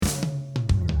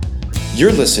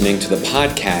You're listening to the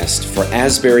podcast for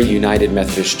Asbury United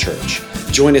Methodist Church.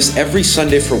 Join us every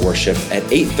Sunday for worship at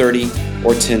 8:30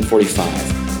 or 10:45.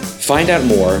 Find out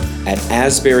more at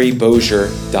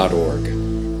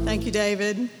asburybosier.org. Thank you,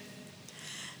 David.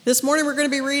 This morning we're going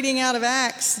to be reading out of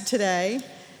Acts today,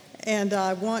 and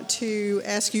I want to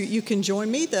ask you can join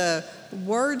me. The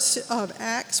words of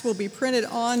Acts will be printed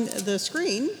on the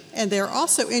screen, and they're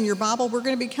also in your Bible. We're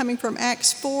going to be coming from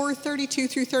Acts 4:32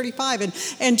 through 35.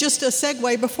 And just a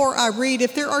segue before I read,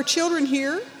 if there are children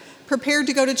here prepared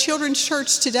to go to children's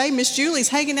church today, Miss Julie's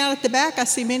hanging out at the back. I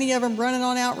see many of them running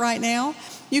on out right now.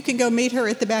 You can go meet her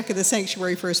at the back of the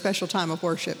sanctuary for a special time of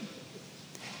worship.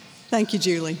 Thank you,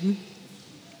 Julie.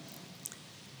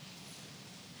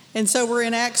 And so we're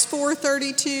in Acts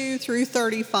 4:32 through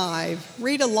 35.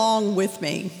 Read along with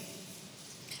me.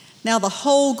 Now the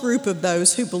whole group of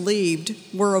those who believed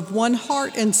were of one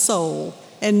heart and soul,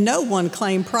 and no one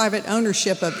claimed private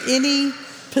ownership of any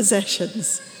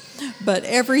possessions, but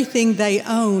everything they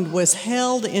owned was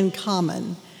held in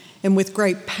common. And with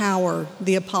great power,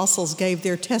 the apostles gave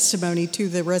their testimony to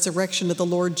the resurrection of the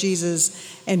Lord Jesus,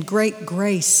 and great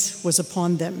grace was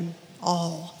upon them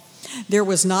all. There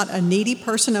was not a needy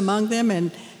person among them,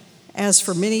 and as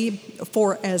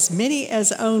many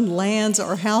as owned lands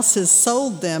or houses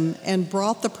sold them and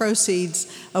brought the proceeds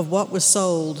of what was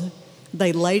sold.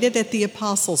 They laid it at the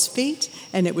apostles' feet,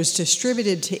 and it was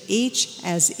distributed to each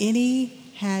as any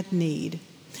had need.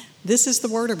 This is the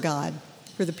word of God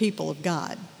for the people of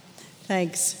God.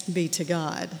 Thanks be to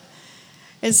God.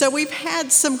 And so we've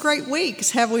had some great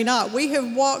weeks, have we not? We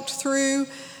have walked through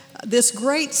this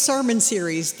great sermon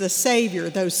series, The Savior,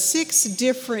 those 6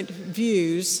 different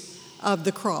views of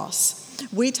the cross.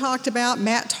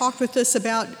 Matt talked with us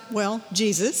about,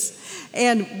 Jesus.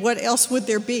 And what else would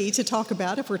there be to talk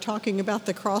about if we're talking about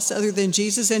the cross other than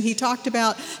Jesus? And he talked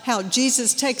about how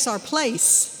Jesus takes our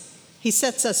place. He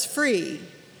sets us free.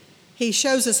 He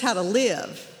shows us how to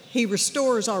live. He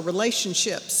restores our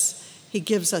relationships. He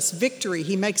gives us victory.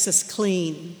 He makes us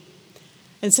clean.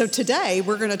 And so today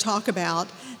we're going to talk about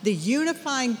the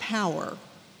unifying power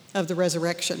of the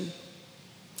resurrection.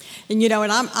 And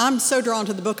I'm so drawn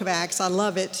to the book of Acts. I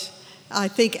love it. I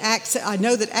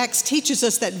know that Acts teaches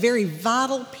us that very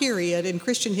vital period in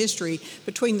Christian history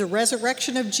between the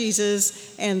resurrection of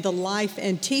Jesus and the life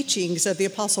and teachings of the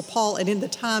Apostle Paul, and in the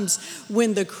times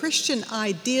when the Christian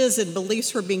ideas and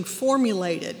beliefs were being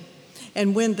formulated,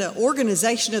 and when the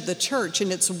organization of the church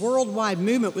and its worldwide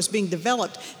movement was being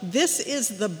developed. This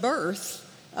is the birth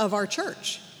of our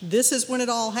church. This is when it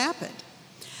all happened.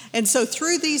 And so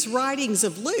through these writings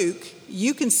of Luke,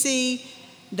 you can see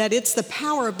that it's the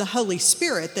power of the Holy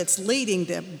Spirit that's leading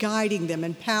them, guiding them,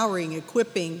 empowering,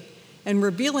 equipping, and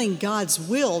revealing God's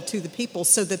will to the people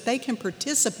so that they can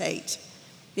participate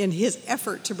in his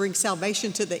effort to bring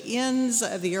salvation to the ends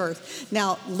of the earth.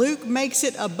 Now, Luke makes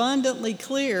it abundantly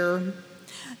clear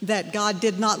that God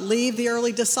did not leave the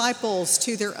early disciples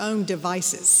to their own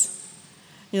devices.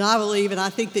 I believe, and I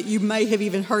think that you may have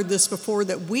even heard this before,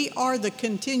 that we are the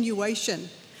continuation,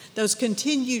 those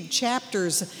continued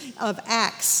chapters of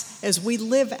Acts as we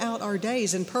live out our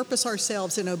days and purpose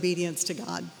ourselves in obedience to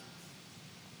God.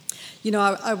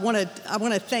 I want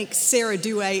to thank Sarah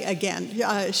Douay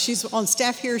again. She's on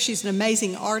staff here. She's an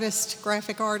amazing artist,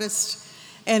 graphic artist.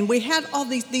 And we had all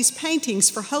these paintings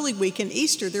for Holy Week and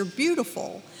Easter. They're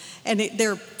beautiful. And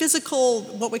they're physical,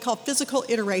 what we call physical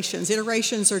iterations.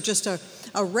 Iterations are just a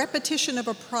repetition of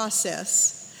a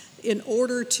process in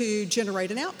order to generate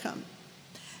an outcome.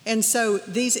 And so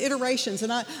these iterations,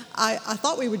 and I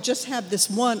thought we would just have this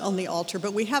one on the altar,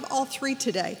 but we have all 3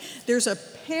 today. There's a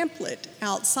pamphlet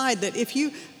outside that if you,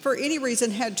 for any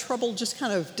reason, had trouble just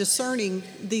kind of discerning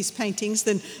these paintings,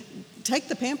 then take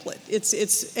the pamphlet.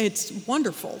 It's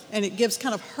wonderful, and it gives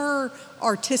kind of her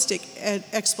artistic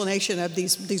explanation of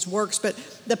these works. But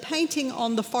the painting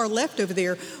on the far left over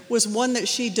there was one that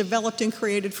she developed and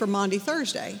created for Maundy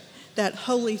Thursday, that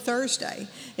Holy Thursday.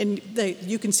 And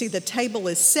you can see the table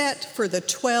is set for the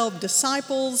 12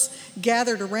 disciples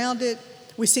gathered around it.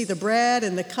 We see the bread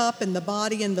and the cup and the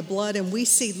body and the blood, and we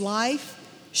see life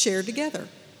shared together.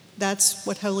 That's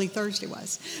what Holy Thursday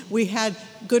was. We had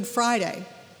Good Friday,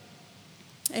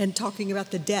 and talking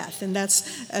about the death, and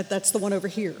that's the one over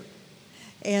here.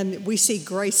 And we see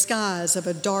gray skies of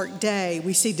a dark day.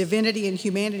 We see divinity and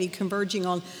humanity converging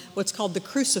on what's called the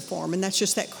cruciform, and that's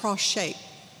just that cross shape.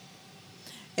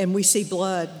 And we see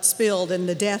blood spilled and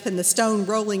the death and the stone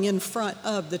rolling in front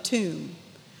of the tomb.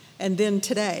 And then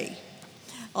today,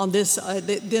 on this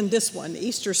one,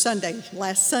 Easter Sunday,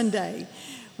 last Sunday,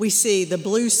 we see the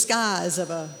blue skies of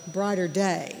a brighter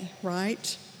day,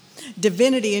 right?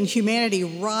 divinity and humanity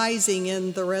rising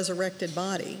in the resurrected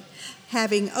body,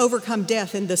 having overcome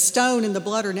death, and the stone and the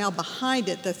blood are now behind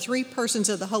it, the three persons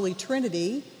of the Holy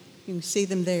Trinity, you can see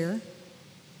them there.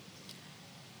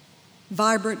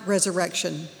 Vibrant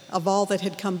resurrection of all that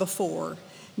had come before,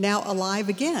 now alive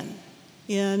again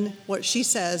in what she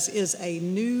says is a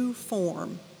new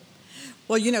form.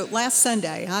 Well, last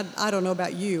Sunday, I don't know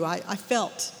about you, I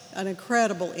felt an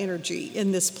incredible energy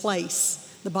in this place,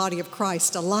 the body of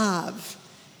Christ alive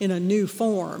in a new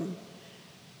form,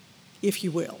 if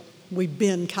you will. We've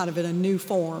been kind of in a new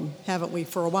form, haven't we,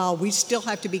 for a while? We still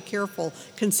have to be careful,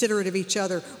 considerate of each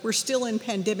other. We're still in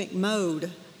pandemic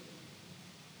mode,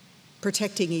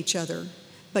 protecting each other,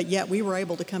 but yet we were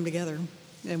able to come together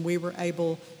and we were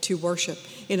able to worship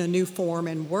in a new form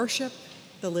and worship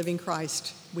the living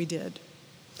Christ. We did.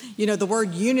 The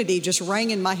word unity just rang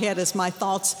in my head as my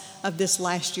thoughts of this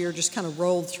last year just kind of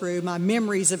rolled through. My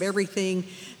memories of everything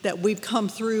that we've come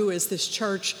through as this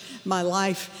church, my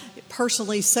life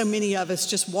personally, so many of us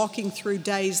just walking through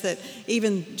days that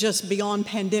even just beyond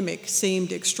pandemic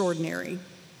seemed extraordinary.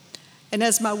 And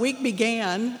as my week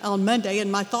began on Monday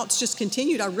and my thoughts just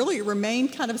continued, I really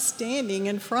remained kind of standing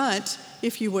in front,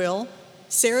 if you will,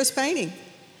 Sarah's painting.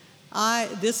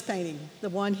 This painting, the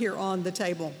one here on the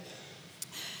table.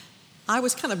 I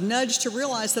was kind of nudged to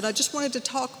realize that I just wanted to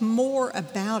talk more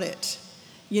about it.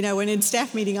 And in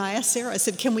staff meeting, I asked Sarah, I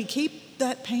said, can we keep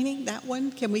that painting, that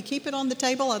one? Can we keep it on the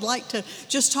table? I'd like to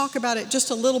just talk about it just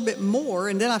a little bit more.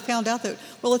 And then I found out that,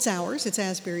 well, it's ours, it's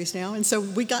Asbury's now. And so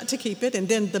we got to keep it. And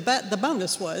then the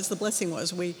bonus was, the blessing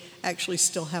was, we actually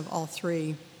still have all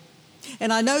three.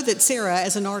 And I know that Sarah,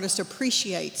 as an artist,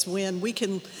 appreciates when we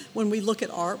look at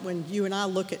art, when you and I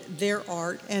look at their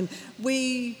art, and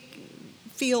we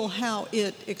feel how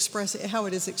it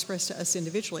is expressed to us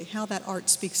individually, how that art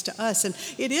speaks to us. And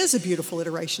it is a beautiful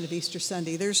iteration of Easter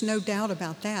Sunday. There's no doubt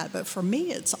about that. But for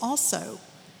me, it's also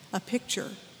a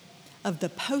picture of the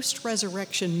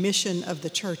post-resurrection mission of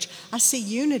the church. I see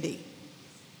unity.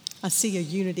 I see a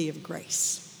unity of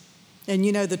grace. And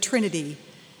the Trinity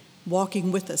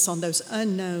walking with us on those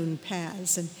unknown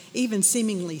paths and even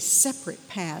seemingly separate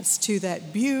paths to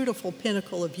that beautiful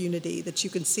pinnacle of unity that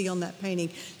you can see on that painting.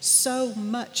 So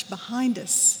much behind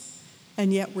us,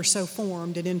 and yet we're so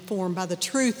formed and informed by the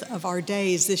truth of our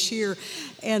days this year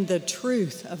and the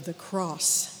truth of the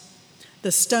cross.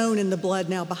 The stone and the blood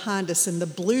now behind us, and the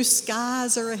blue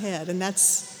skies are ahead, and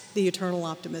that's the eternal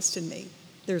optimist in me.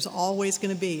 There's always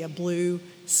going to be a blue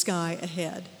sky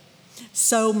ahead.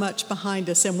 So much behind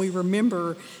us, and we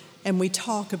remember and we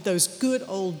talk of those good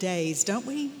old days, don't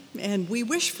we? And we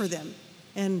wish for them.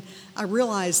 And I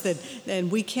realize that, and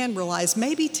we can realize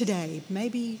maybe today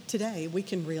we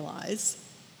can realize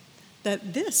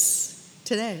that this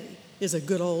today is a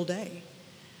good old day,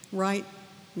 right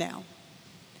now,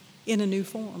 in a new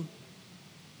form.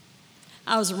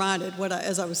 I was reminded,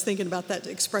 as I was thinking about that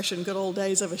expression, good old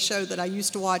days, of a show that I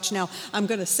used to watch. Now, I'm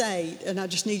going to say, and I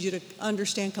just need you to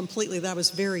understand completely, that I was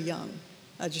very young.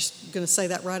 I'm just going to say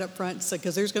that right up front,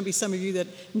 because there's going to be some of you that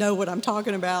know what I'm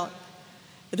talking about.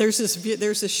 There's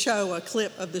this show, a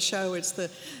clip of the show. It's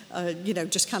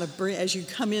just kind of as you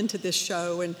come into this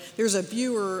show, and there's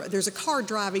a car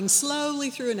driving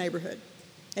slowly through a neighborhood.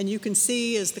 And you can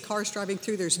see as the car's driving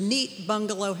through, there's neat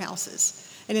bungalow houses.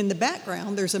 And in the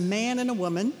background, there's a man and a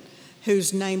woman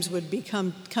whose names would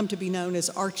come to be known as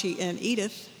Archie and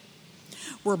Edith,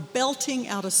 were belting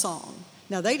out a song.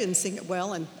 Now, they didn't sing it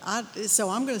well, and so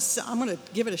I'm going to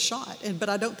give it a shot. But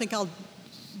I don't think I'll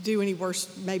do any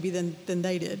worse maybe than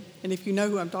they did. And if you know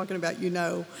who I'm talking about, you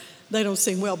know they don't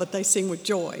sing well, but they sing with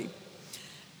joy.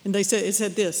 And it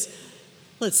said this.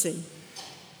 Let's see.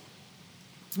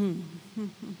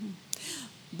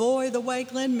 Boy, the way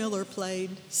Glenn Miller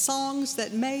played songs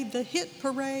that made the hit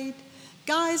parade.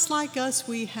 Guys like us,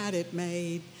 we had it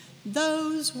made.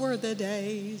 Those were the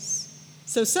days.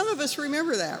 So some of us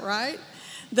remember that, right?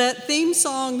 That theme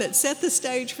song that set the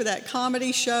stage for that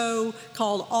comedy show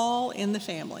called All in the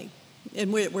Family,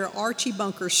 and where Archie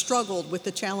Bunker struggled with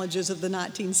the challenges of the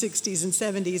 1960s and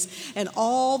 70s, and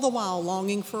all the while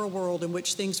longing for a world in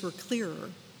which things were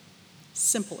clearer,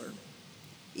 simpler,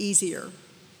 easier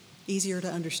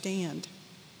to understand.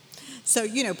 So,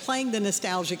 playing the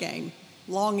nostalgia game,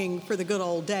 longing for the good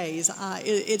old days,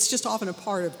 it's just often a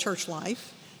part of church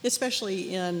life,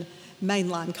 especially in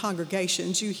mainline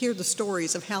congregations. You hear the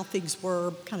stories of how things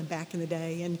were kind of back in the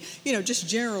day. And, just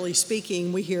generally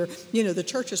speaking, we hear, the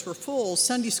churches were full.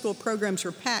 Sunday school programs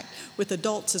were packed with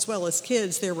adults as well as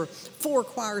kids. There were 4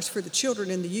 choirs for the children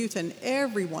and the youth, and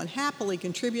everyone happily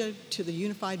contributed to the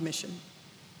unified mission.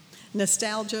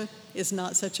 Nostalgia is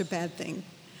not such a bad thing.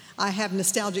 I have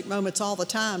nostalgic moments all the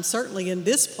time, certainly in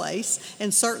this place,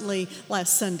 and certainly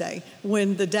last Sunday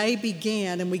when the day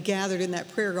began and we gathered in that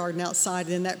prayer garden outside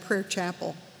and in that prayer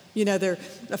chapel. You know, the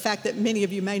fact that many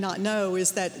of you may not know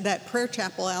is that prayer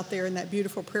chapel out there in that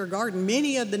beautiful prayer garden,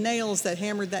 many of the nails that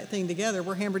hammered that thing together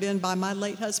were hammered in by my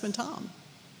late husband, Tom.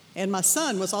 And my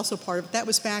son was also part of it. That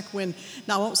was back when,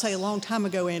 now I won't say a long time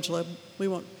ago, Angela,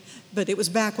 but it was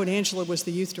back when Angela was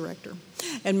the youth director.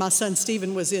 And my son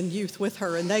Stephen was in youth with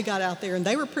her, and they got out there, and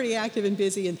they were pretty active and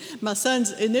busy. And my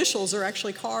son's initials are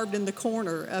actually carved in the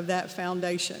corner of that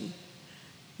foundation,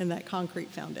 in that concrete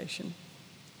foundation.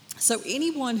 So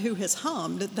anyone who has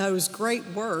hummed those great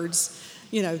words,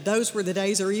 you know, those were the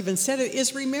days, or even said it,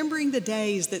 is remembering the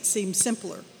days that seem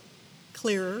simpler,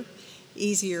 clearer,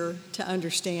 easier to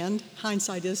understand.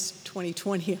 Hindsight is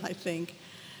 20/20, I think.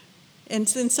 And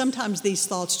then sometimes these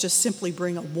thoughts just simply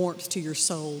bring a warmth to your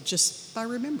soul just by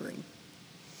remembering.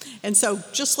 And so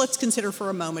just let's consider for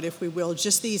a moment, if we will,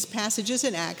 just these passages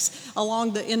in Acts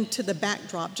into the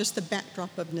backdrop, just the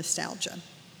backdrop of nostalgia.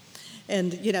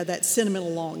 And, you know, that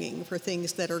sentimental longing for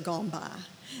things that are gone by.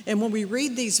 And when we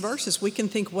read these verses, we can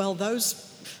think, well, those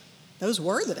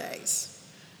were the days.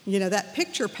 You know, that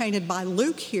picture painted by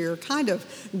Luke here kind of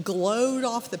glowed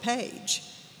off the page.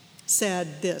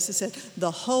 Said this, it said,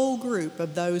 the whole group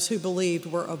of those who believed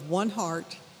were of one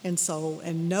heart and soul,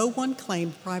 and no one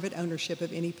claimed private ownership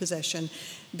of any possession.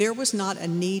 There was not a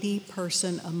needy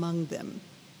person among them.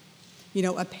 You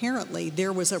know, apparently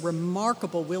there was a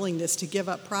remarkable willingness to give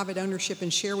up private ownership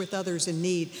and share with others in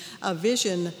need, a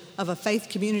vision of a faith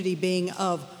community being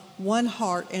of one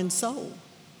heart and soul.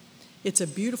 It's a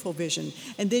beautiful vision.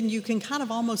 And then you can kind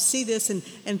of almost see this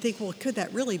and think, well, could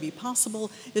that really be possible?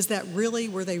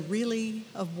 Were they really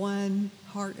of one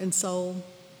heart and soul?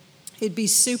 It'd be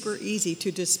super easy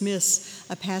to dismiss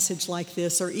a passage like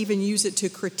this, or even use it to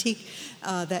critique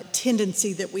that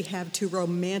tendency that we have to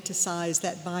romanticize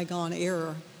that bygone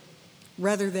era,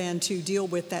 rather than to deal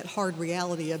with that hard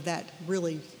reality of that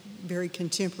really very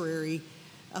contemporary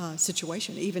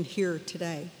situation, even here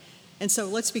today. And so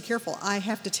let's be careful. I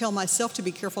have to tell myself to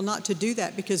be careful not to do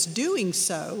that, because doing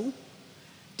so,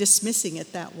 dismissing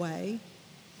it that way,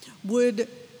 would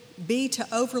be to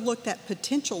overlook that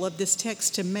potential of this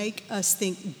text to make us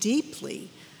think deeply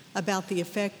about the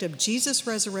effect of Jesus'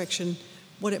 resurrection,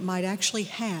 what it might actually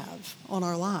have on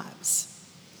our lives.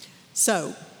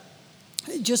 So,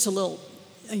 just a little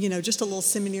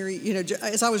seminary,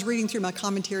 as I was reading through my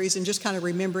commentaries and just kind of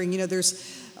remembering,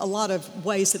 there's a lot of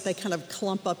ways that they kind of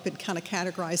clump up and kind of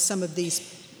categorize some of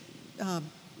these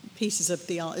pieces of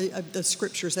the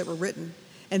scriptures that were written.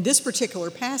 And this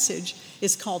particular passage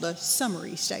is called a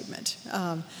summary statement.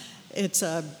 It's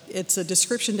a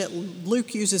description that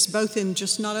Luke uses both in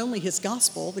just not only his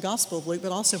gospel, the Gospel of Luke,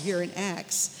 but also here in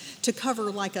Acts, to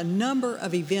cover like a number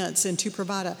of events and to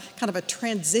provide a kind of a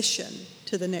transition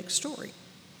to the next story.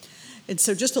 And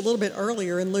so just a little bit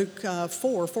earlier in Luke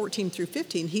 4:14 through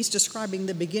 15, he's describing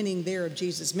the beginning there of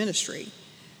Jesus' ministry,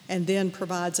 and then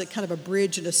provides a kind of a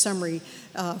bridge and a summary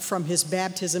from his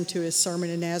baptism to his sermon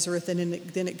in Nazareth, and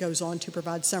then it goes on to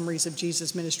provide summaries of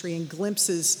Jesus' ministry and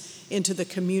glimpses into the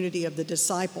community of the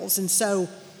disciples. And so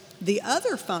the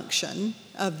other function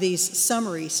of these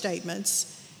summary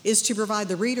statements is to provide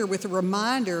the reader with a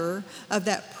reminder of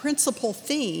that principal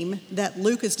theme that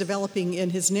Luke is developing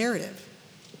in his narrative.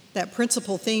 That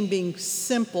principal theme being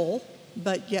simple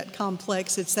but yet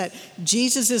complex. It's that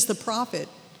Jesus is the prophet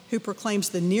who proclaims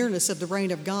the nearness of the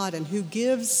reign of God and who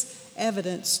gives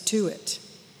evidence to it.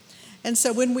 And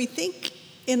so when we think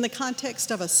in the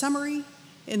context of a summary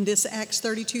in this Acts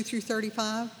 32 through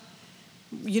 35,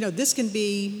 this can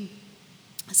be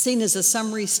seen as a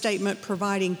summary statement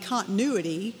providing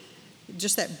continuity,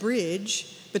 just that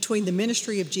bridge between the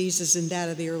ministry of Jesus and that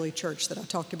of the early church that I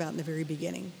talked about in the very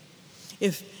beginning.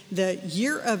 If the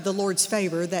year of the Lord's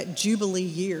favor, that Jubilee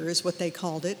year is what they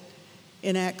called it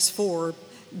in Acts 4,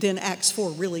 then Acts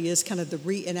 4 really is kind of the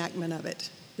reenactment of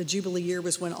it. The Jubilee year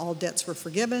was when all debts were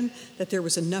forgiven, that there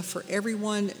was enough for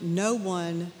everyone, no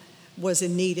one was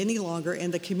in need any longer,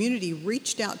 and the community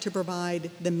reached out to provide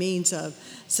the means of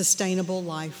sustainable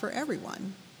life for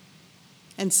everyone.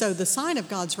 And so the sign of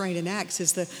God's reign in Acts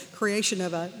is the creation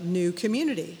of a new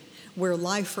community where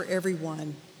life for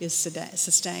everyone is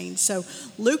sustained. So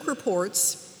Luke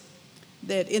reports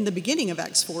that in the beginning of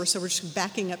Acts 4, so we're just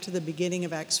backing up to the beginning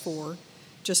of Acts 4,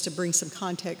 just to bring some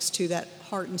context to that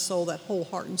heart and soul, that whole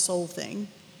heart and soul thing.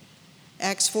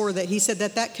 Acts 4, that he said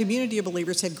that community of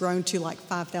believers had grown to like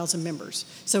 5,000 members.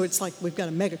 So it's like we've got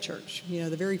a mega church, the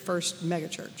very first mega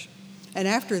church. And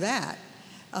after that,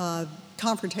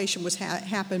 confrontation was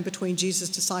happened between Jesus'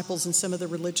 disciples and some of the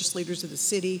religious leaders of the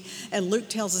city. And Luke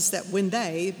tells us that when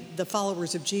they, the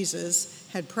followers of Jesus,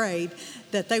 had prayed,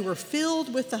 that they were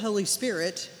filled with the Holy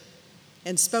Spirit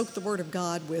and spoke the word of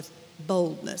God with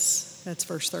boldness. That's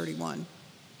verse 31.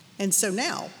 And so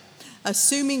now,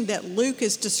 assuming that Luke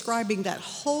is describing that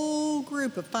whole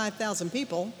group of 5,000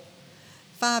 people,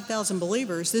 5,000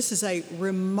 believers, this is a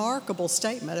remarkable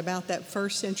statement about that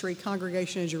first century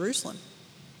congregation in Jerusalem.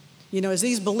 You know, as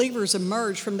these believers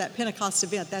emerged from that Pentecost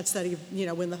event, that's that, you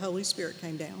know, when the Holy Spirit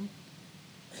came down.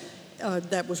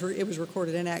 It was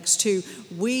recorded in Acts 2.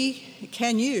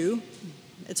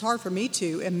 It's hard for me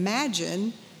to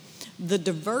imagine the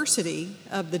diversity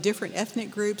of the different ethnic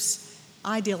groups,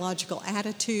 ideological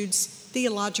attitudes,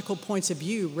 theological points of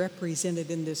view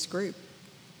represented in this group.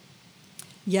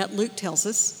 Yet Luke tells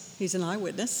us, he's an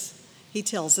eyewitness, he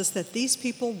tells us that these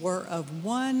people were of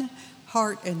one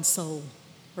heart and soul.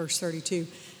 Verse 32.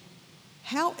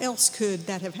 How else could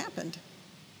that have happened?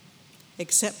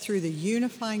 Except through the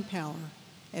unifying power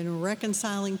and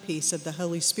reconciling peace of the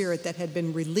Holy Spirit that had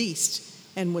been released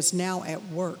and was now at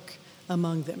work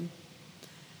among them.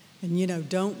 And you know,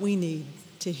 don't we need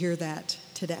to hear that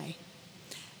today?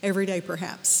 Every day,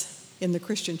 perhaps, in the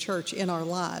Christian church, in our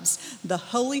lives, the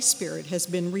Holy Spirit has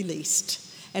been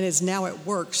released and is now at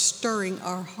work stirring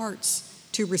our hearts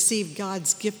to receive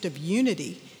God's gift of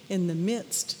unity in the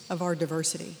midst of our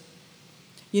diversity.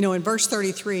 You know, in verse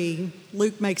 33,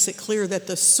 Luke makes it clear that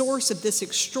the source of this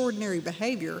extraordinary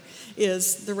behavior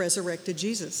is the resurrected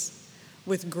Jesus.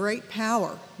 With great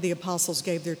power, the apostles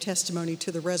gave their testimony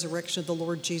to the resurrection of the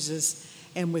Lord Jesus,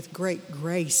 and with great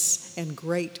grace, and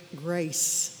great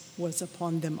grace was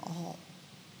upon them all.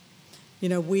 You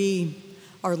know, we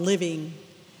are living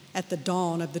at the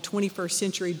dawn of the 21st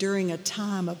century during a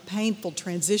time of painful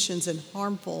transitions and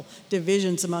harmful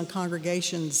divisions among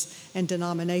congregations and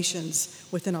denominations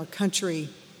within our country,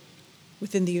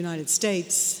 within the United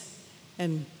States,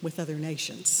 and with other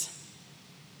nations.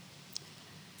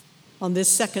 On this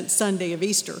second Sunday of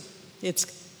Easter,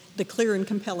 the clear and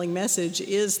compelling message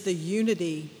is the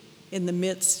unity in the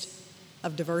midst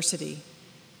of diversity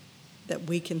that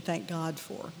we can thank God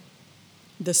for.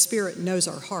 The Spirit knows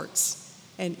our hearts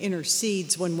and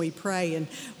intercedes when we pray. And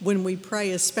when we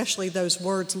pray, especially those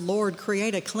words, Lord,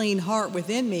 create a clean heart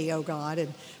within me, O God,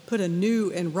 and put a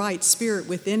new and right spirit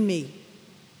within me.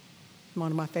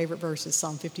 One of my favorite verses,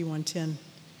 Psalm 51:10.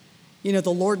 You know,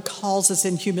 the Lord calls us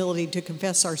in humility to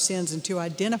confess our sins and to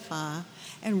identify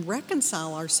and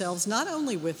reconcile ourselves not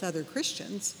only with other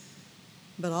Christians,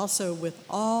 but also with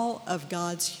all of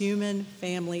God's human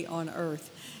family on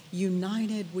earth.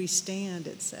 United we stand,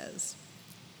 it says.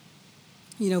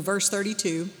 You know, verse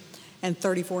 32 and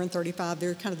 34 and 35,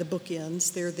 they're kind of the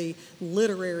bookends. They're the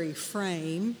literary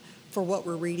frame for what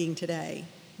we're reading today.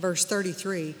 Verse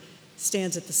 33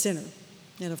 stands at the center,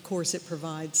 and of course it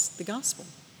provides the gospel.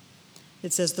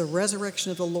 It says, the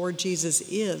resurrection of the Lord Jesus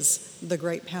is the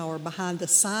great power behind the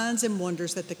signs and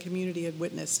wonders that the community had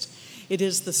witnessed. It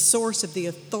is the source of the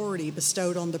authority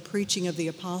bestowed on the preaching of the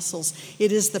apostles.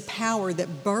 It is the power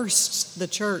that bursts the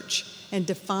church and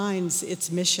defines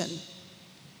its mission.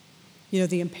 You know,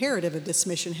 the imperative of this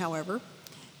mission, however,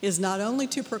 is not only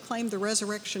to proclaim the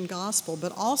resurrection gospel,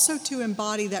 but also to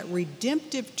embody that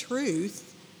redemptive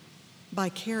truth by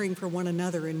caring for one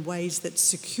another in ways that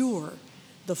secure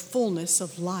the fullness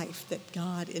of life that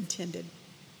God intended.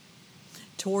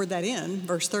 Toward that end,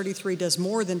 verse 33 does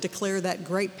more than declare that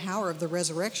great power of the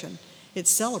resurrection. It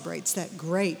celebrates that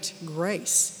great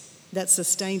grace that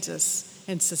sustains us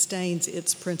and sustains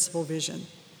its principal vision.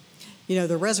 You know,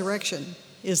 the resurrection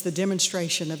is the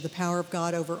demonstration of the power of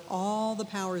God over all the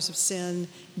powers of sin,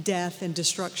 death, and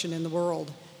destruction in the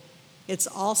world. It's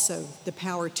also the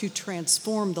power to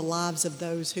transform the lives of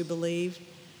those who believe.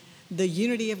 The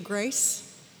unity of grace,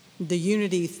 the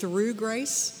unity through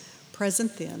grace,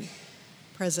 present then,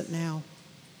 present now.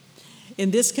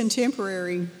 In this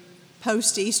contemporary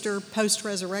post-Easter,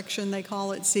 post-resurrection, they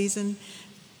call it season,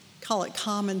 call it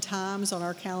common times on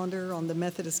our calendar, on the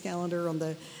Methodist calendar, on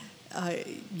the,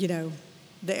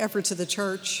 the efforts of the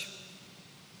church.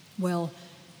 Well,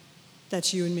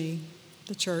 that's you and me,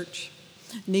 the church,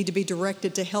 need to be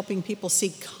directed to helping people see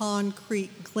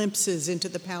concrete glimpses into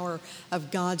the power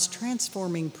of God's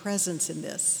transforming presence in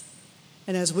this.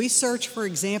 And as we search for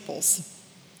examples,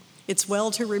 it's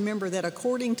well to remember that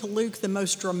according to Luke, the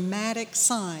most dramatic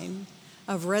sign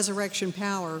of resurrection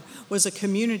power was a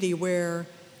community where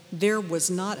there was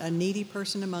not a needy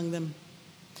person among them.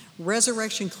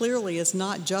 Resurrection clearly is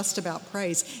not just about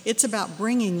praise. It's about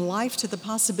bringing life to the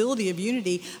possibility of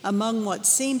unity among what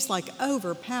seems like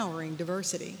overpowering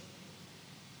diversity.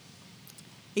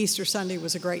 Easter Sunday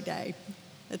was a great day.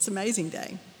 It's an amazing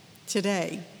day.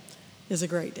 Today is a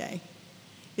great day.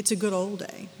 It's a good old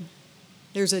day.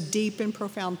 There's a deep and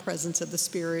profound presence of the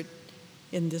Spirit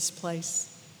in this place.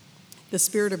 The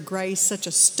Spirit of grace, such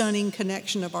a stunning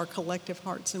connection of our collective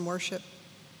hearts in worship.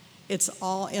 It's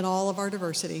all in all of our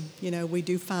diversity. You know, we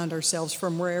do find ourselves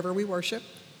from wherever we worship,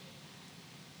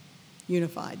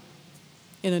 unified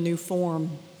in a new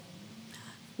form.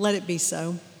 Let it be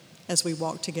so as we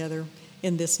walk together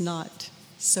in this not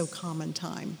so common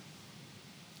time.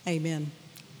 Amen.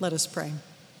 Let us pray.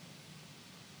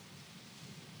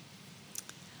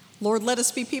 Lord, let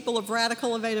us be people of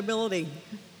radical availability,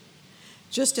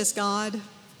 just as God,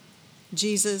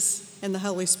 Jesus, and the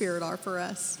Holy Spirit are for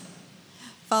us.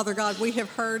 Father God, we have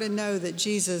heard and know that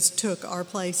Jesus took our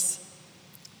place,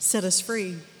 set us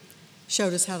free,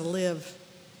 showed us how to live,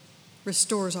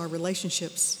 restores our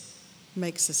relationships,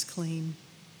 makes us clean.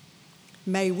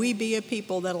 May we be a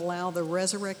people that allow the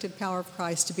resurrected power of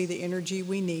Christ to be the energy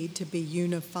we need to be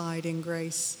unified in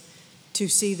grace, to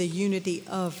see the unity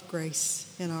of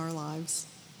grace in our lives.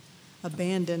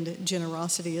 Abandoned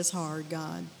generosity is hard,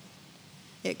 God.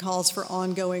 It calls for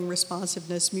ongoing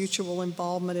responsiveness, mutual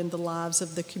involvement in the lives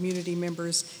of the community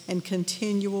members, and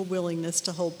continual willingness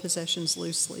to hold possessions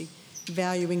loosely,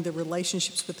 valuing the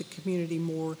relationships with the community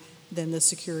more than the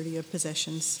security of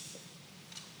possessions.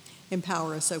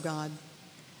 Empower us, O God.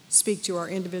 Speak to our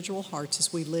individual hearts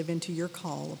as we live into your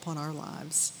call upon our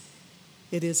lives.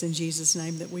 It is in Jesus'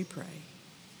 name that we pray.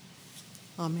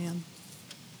 Amen.